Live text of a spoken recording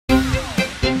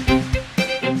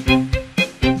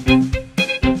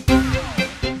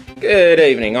Good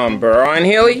evening, I'm Brian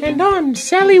Healy. And I'm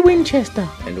Sally Winchester.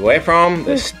 And we're from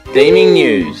the STEaMing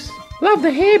News. Love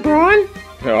the hair, Brian.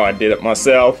 Oh, I did it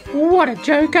myself. What a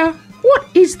joker. What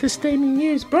is the STEaMing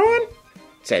News, Brian?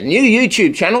 It's a new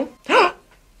YouTube channel.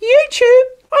 YouTube?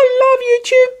 I love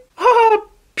YouTube.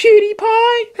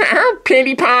 PewDiePie.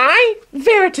 PewDiePie.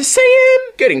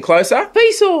 Veritasium. Getting closer.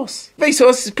 Vsauce.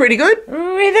 Vsauce is pretty good.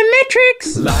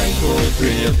 Rhythmetrics. Life will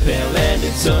repel and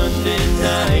it's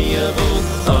undeniable.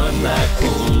 Unlike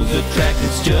poles attract,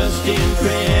 it's just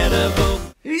incredible.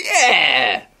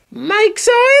 Yeah! Make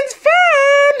science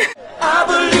fun. I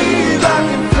believe I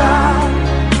can fly.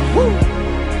 Woo.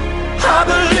 I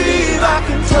believe I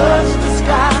can touch the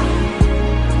sky.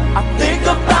 I think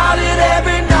about it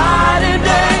every night and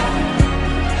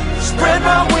day. Spread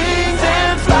my wings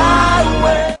and fly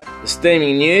away. The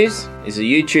STEaMing News is a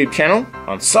YouTube channel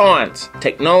on science,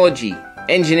 technology,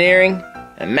 engineering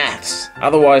and maths,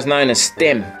 otherwise known as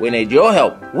STEM. We need your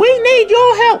help. We need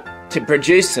your help. To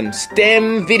produce some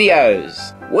STEM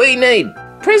videos. We need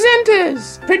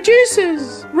presenters,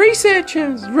 producers,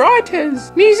 researchers,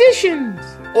 writers, musicians,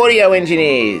 audio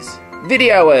engineers,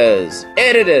 videoers,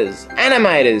 editors,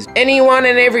 animators. Anyone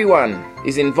and everyone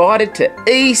is invited to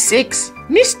E6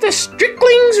 Mr.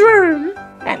 Strickling's room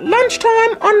at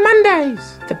lunchtime on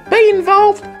Mondays to be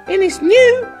involved in this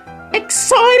new,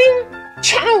 exciting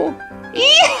channel.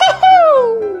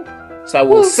 Yahoo! So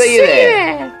we'll see you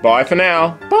there. Bye for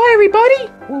now. Bye, everybody.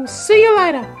 We'll see you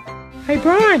later. Hey,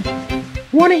 Brian,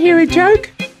 want to hear a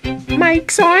joke? Make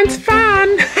science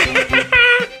fun.